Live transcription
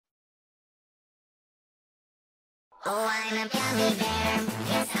Oh, I'm a gummy bear.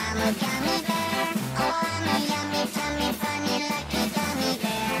 Yes, I'm a gummy bear. Oh, I'm a yummy, tummy, funny, lucky gummy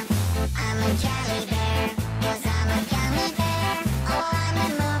bear. I'm a jelly bear. Yes, I'm a gummy bear. Oh, I'm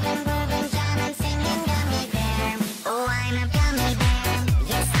a